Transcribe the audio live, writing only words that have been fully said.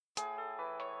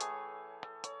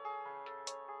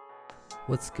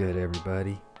What's good,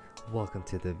 everybody? Welcome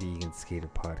to the Vegan Skater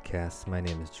Podcast. My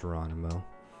name is Geronimo.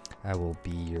 I will be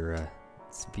your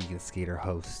vegan skater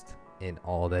host in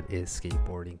all that is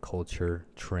skateboarding culture,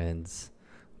 trends,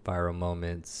 viral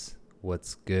moments,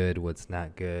 what's good, what's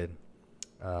not good.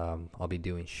 I'll be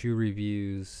doing shoe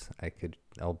reviews.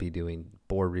 I'll be doing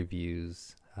board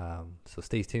reviews. So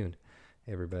stay tuned,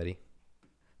 everybody.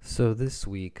 So this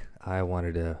week I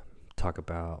wanted to talk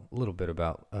about a little bit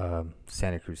about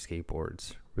Santa Cruz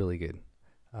skateboards. Really good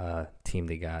team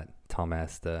they got. Tom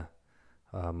Asta,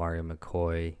 Mario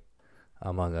McCoy,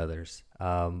 among others.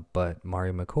 But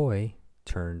Mario McCoy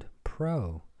turned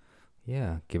pro.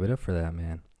 Yeah, give it up for that,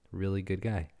 man. Really good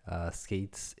guy.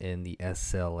 Skates in the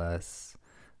SLS.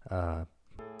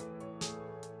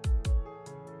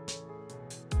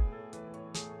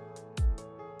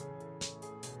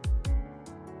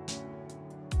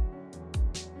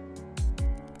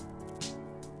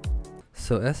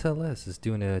 So SLS is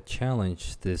doing a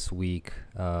challenge this week,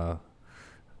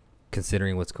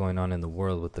 considering what's going on in the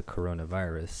world with the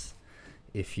coronavirus.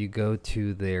 If you go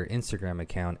to their Instagram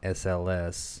account,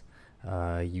 SLS,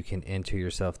 you can enter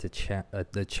yourself to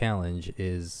the challenge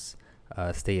is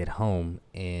stay at home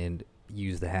and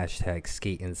use the hashtag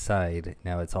skate inside.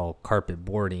 Now it's all carpet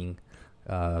boarding.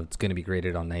 It's going to be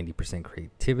graded on 90%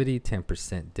 creativity,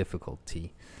 10%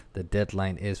 difficulty. The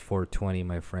deadline is 4/20,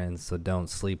 my friends, so don't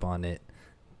sleep on it.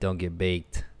 Don't get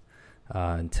baked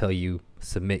until you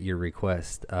submit your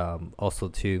request. Also,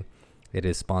 too, it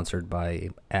is sponsored by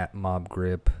at Mob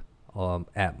Grip,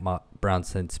 at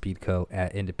Brownson Speedco,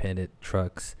 at Independent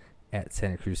Trucks, at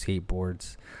Santa Cruz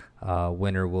Skateboards.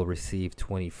 Winner will receive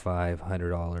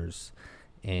 $2,500,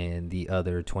 and the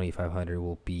other $2,500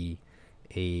 will be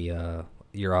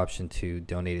your option to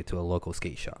donate it to a local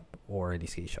skate shop or any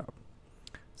skate shop.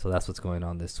 So that's what's going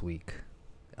on this week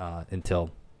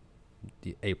until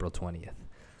April 20th.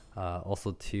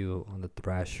 Also, too, on the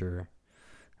Thrasher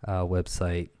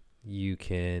website, you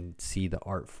can see the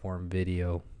art form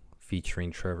video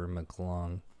featuring Trevor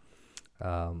McClung.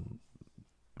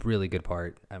 Really good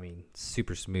part. I mean,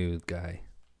 super smooth guy,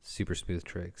 super smooth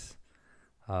tricks.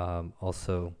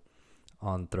 Also,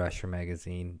 on Thrasher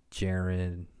magazine,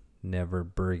 Jaron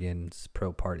Neverbergen's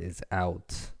pro part is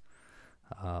out.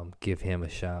 Give him a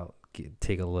shout.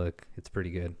 Take a look. It's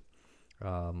pretty good.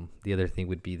 The other thing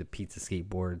would be the Pizza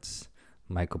Skateboards,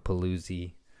 Michael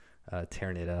Paluzzi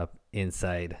tearing it up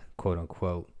inside,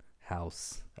 quote-unquote,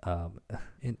 house.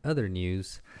 In other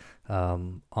news,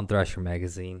 on Thrasher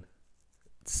Magazine,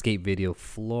 skate video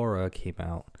Flora came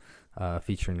out,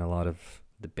 featuring a lot of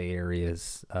the Bay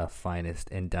Area's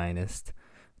finest and dinest.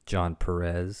 John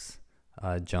Perez,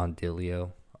 John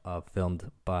Dilio, filmed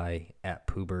by at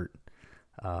Poobert.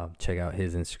 Check out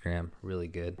his Instagram, really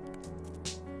good.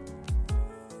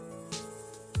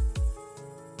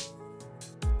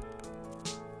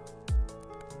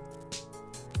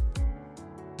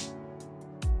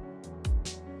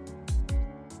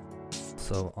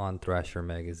 So on Thrasher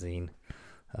Magazine,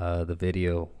 the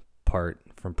video part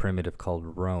from Primitive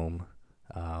called Rome.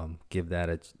 Give that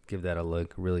a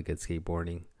look. Really good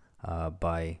skateboarding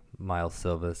by Miles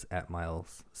Silvas at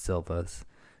Miles Silvas.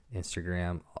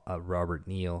 Instagram, Robert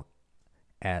Neal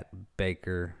at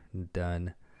Baker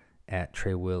Dunn, at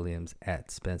Trey Williams,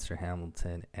 at Spencer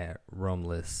Hamilton, at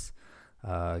Romeless.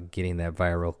 Getting that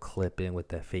viral clip in with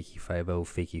that fakie 5-0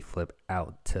 fakie flip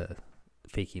out to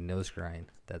fakie nose grind.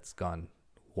 That's gone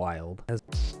wild.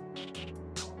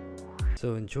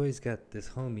 So Enjoy's got this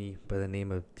homie by the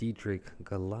name of Diedrich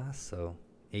Galasso,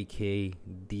 aka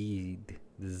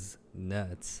Deed's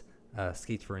Nuts.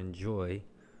 Skates for Enjoy.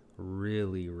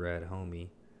 Really rad homie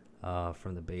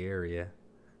from the Bay Area.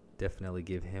 Definitely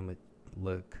give him a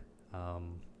look.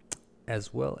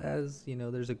 As well as,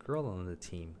 there's a girl on the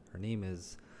team. Her name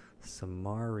is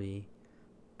Samari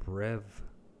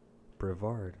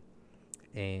Brevard.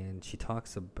 And she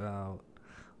talks about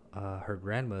her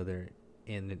grandmother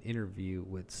in an interview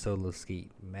with Solo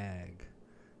Skate Mag.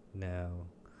 Now,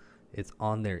 it's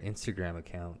on their Instagram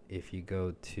account if you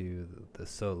go to the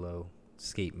Solo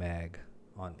Skate Mag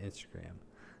on Instagram.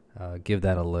 Give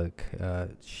that a look.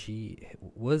 She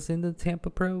was in the Tampa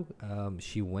Pro.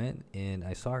 She went and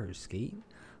I saw her skate.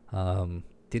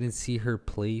 Didn't see her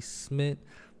placement,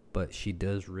 but she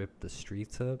does rip the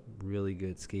streets up. Really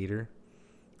good skater.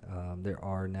 There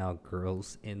are now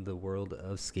girls in the world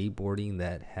of skateboarding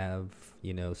that have,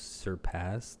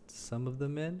 surpassed some of the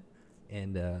men,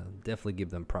 and definitely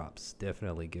give them props.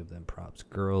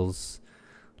 Girls,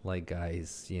 like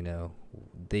guys,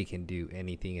 they can do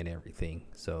anything and everything.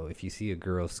 So if you see a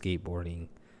girl skateboarding,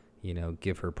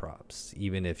 give her props.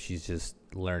 Even if she's just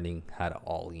learning how to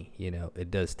ollie,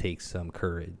 it does take some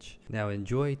courage. Now,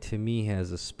 Enjoy to me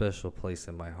has a special place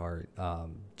in my heart,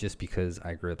 just because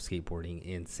I grew up skateboarding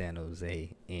in San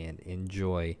Jose, and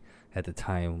Enjoy at the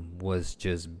time was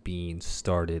just being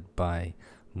started by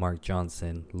Mark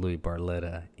Johnson, Louis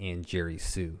Barletta, and Jerry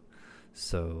Sue.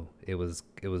 So it was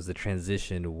the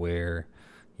transition where,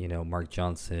 Mark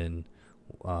Johnson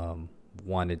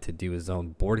wanted to do his own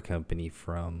board company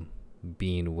from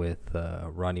being with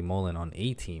Ronnie Mullen on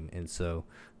A-Team. And so,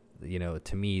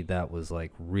 to me, that was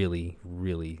like really,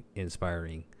 really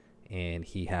inspiring. And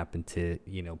he happened to,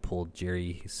 pull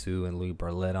Jerry Sue and Louis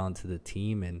Barlett onto the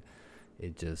team, and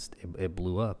it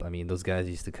blew up. I mean, those guys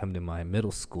used to come to my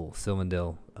middle school,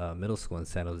 Silverdale Middle School in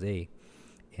San Jose,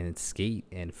 and skate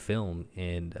and film.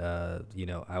 And,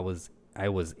 I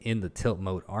was in the tilt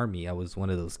mode army. I was one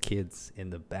of those kids in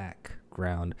the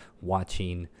background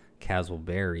watching Caswell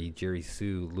Berry, Jerry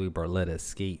Sue, Louis Barletta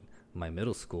skate my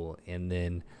middle school, and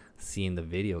then seeing the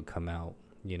video come out,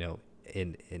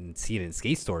 and seeing it in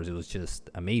skate stores. It was just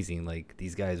amazing. Like,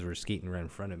 these guys were skating right in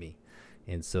front of me.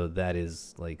 And so that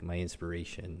is like my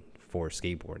inspiration for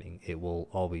skateboarding. It will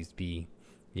always be,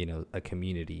 a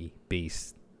community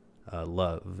based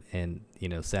love. And,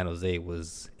 San Jose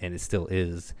was, and it still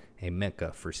is, a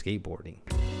mecca for skateboarding.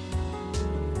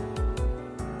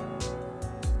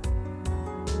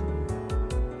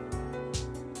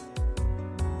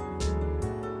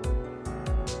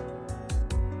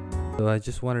 So I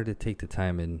just wanted to take the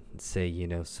time and say,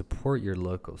 support your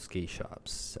local skate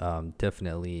shops.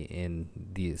 Definitely in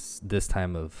this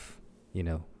time of,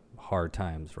 hard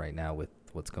times right now with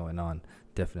what's going on.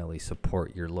 Definitely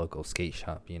support your local skate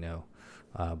shop.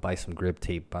 Buy some grip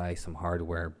tape, buy some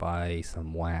hardware, buy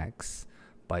some wax,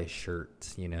 buy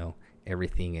shirts.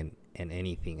 Everything and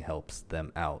anything helps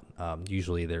them out.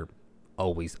 Usually they're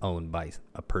always owned by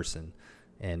a person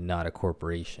and not a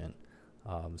corporation.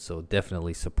 So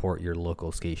definitely support your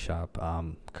local skate shop.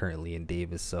 Currently in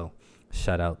Davis, so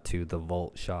shout out to the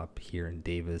Vault shop here in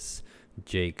Davis.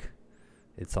 Jake,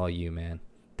 it's all you, man.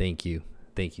 Thank you.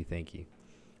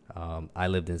 I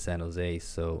lived in San Jose,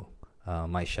 so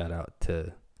my shout out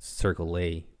to Circle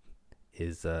A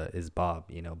is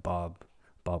Bob.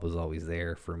 Bob was always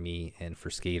there for me and for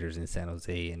skaters in San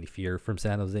Jose. And if you're from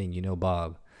San Jose and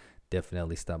Bob,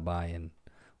 definitely stop by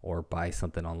or buy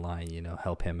something online,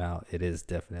 help him out. It is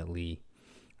definitely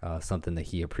something that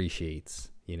he appreciates.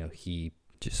 He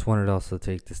just wanted to also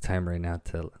take this time right now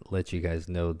to let you guys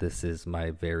know this is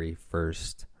my very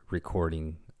first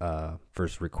recordings of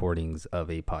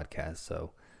a podcast.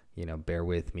 So, bear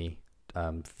with me.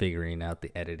 I'm figuring out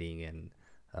the editing and,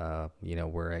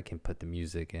 where I can put the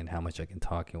music and how much I can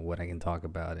talk and what I can talk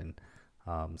about. And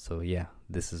so, yeah,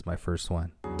 this is my first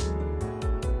one.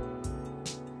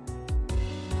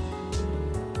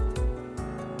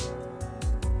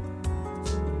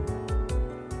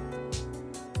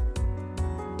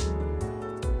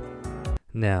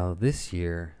 Now, this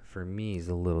year for me is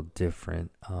a little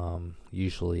different.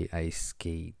 Usually I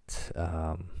skate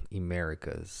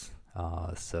Americas.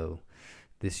 So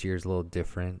this year's a little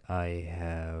different. I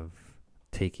have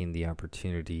taken the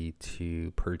opportunity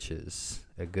to purchase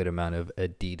a good amount of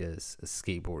Adidas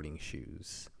skateboarding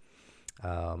shoes.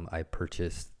 I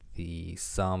purchased the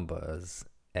Sambas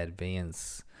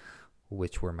Advance,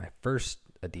 which were my first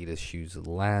Adidas shoes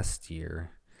last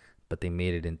year, but they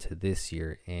made it into this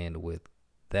year. And with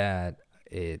that,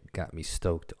 it got me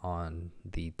stoked on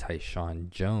the Tyshawn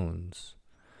Jones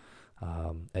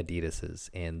Adidas's,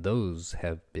 and those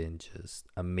have been just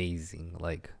amazing,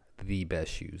 like the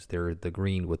best shoes. They're the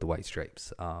green with the white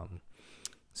stripes.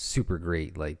 Super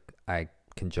great. Like, I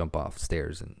can jump off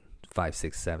stairs and 5,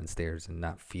 6, 7 stairs and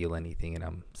not feel anything, and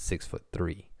I'm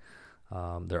 6'3".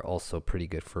 They're also pretty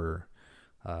good for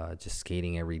just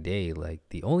skating every day. Like,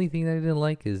 the only thing that I didn't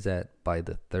like is that by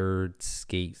the third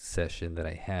skate session that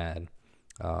I had,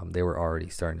 they were already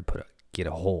starting to get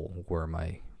a hole where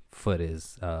my foot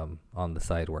is, on the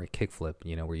side where I kickflip,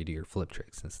 where you do your flip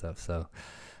tricks and stuff. So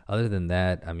other than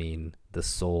that, I mean, the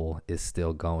sole is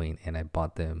still going, and I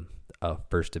bought them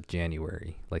 1st of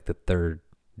January, like the third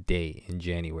day in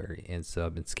January. And so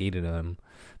I've been skating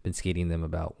them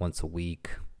about once a week,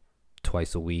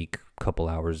 twice a week, couple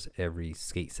hours every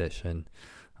skate session.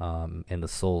 And the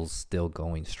sole's still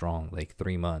going strong, like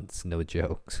 3 months, no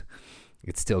jokes.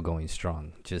 It's still going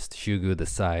strong. Just Shugu the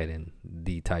side, and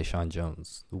the Tyshawn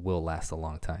Jones will last a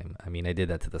long time. I mean, I did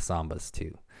that to the Sambas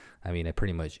too. I mean, I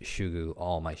pretty much Shugu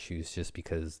all my shoes just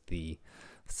because the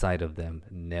side of them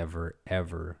never,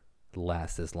 ever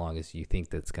lasts as long as you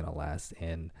think that's going to last.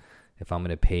 And if I'm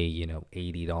gonna pay,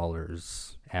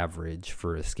 $80 average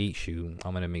for a skate shoe,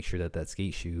 I'm gonna make sure that that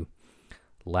skate shoe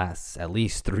lasts at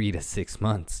least 3 to 6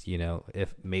 months,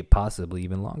 if may possibly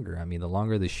even longer. I mean, the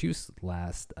longer the shoes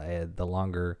last, the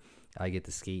longer I get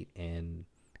to skate and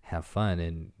have fun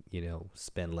and,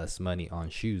 spend less money on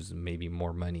shoes, maybe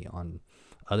more money on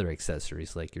other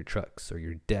accessories like your trucks or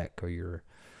your deck or your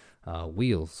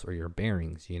wheels or your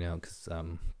bearings, because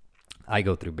I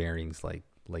go through bearings like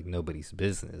nobody's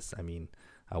business. I mean,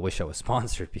 I wish I was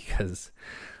sponsored because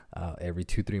every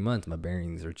 2-3 months my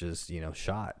bearings are just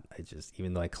shot.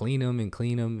 Even though I clean them,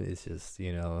 it's just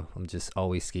I'm just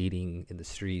always skating in the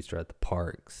streets or at the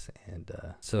parks. And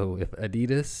so if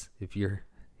Adidas, if you're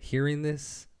hearing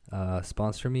this,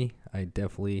 sponsor me. I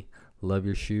definitely love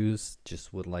your shoes,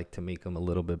 just would like to make them a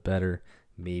little bit better,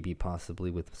 maybe possibly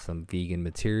with some vegan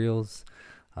materials.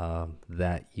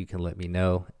 That you can let me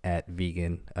know at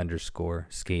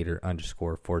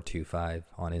vegan_skater_425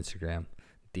 on Instagram.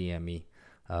 DM me.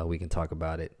 We can talk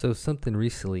about it. So something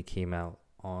recently came out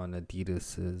on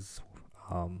Adidas's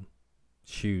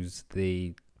shoes.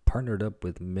 They partnered up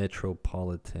with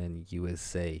Metropolitan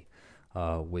USA,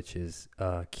 which is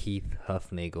Keith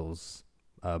Huffnagel's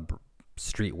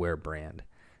streetwear brand,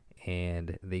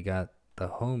 and they got the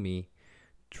homie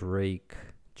Drake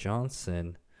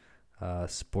Johnson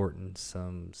sporting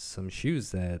some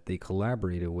shoes that they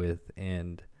collaborated with,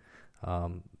 and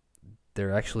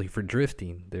they're actually for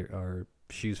drifting. There are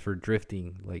shoes for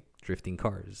drifting, like drifting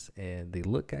cars, and they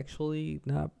look actually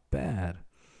not bad.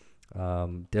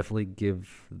 Definitely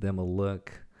give them a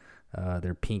look.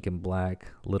 They're pink and black,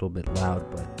 a little bit loud,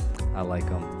 but I like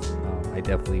them. I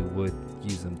definitely would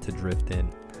use them to drift in.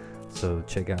 So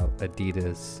check out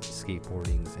Adidas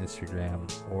Skateboarding's Instagram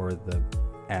or the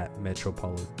at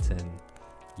Metropolitan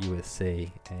USA,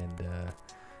 and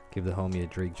give the homie a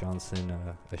Drake Johnson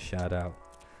a shout out.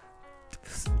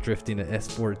 Drifting a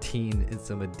S14 in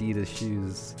some Adidas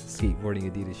shoes, skateboarding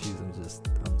Adidas shoes. I'm just,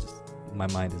 my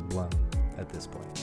mind is blown at this point.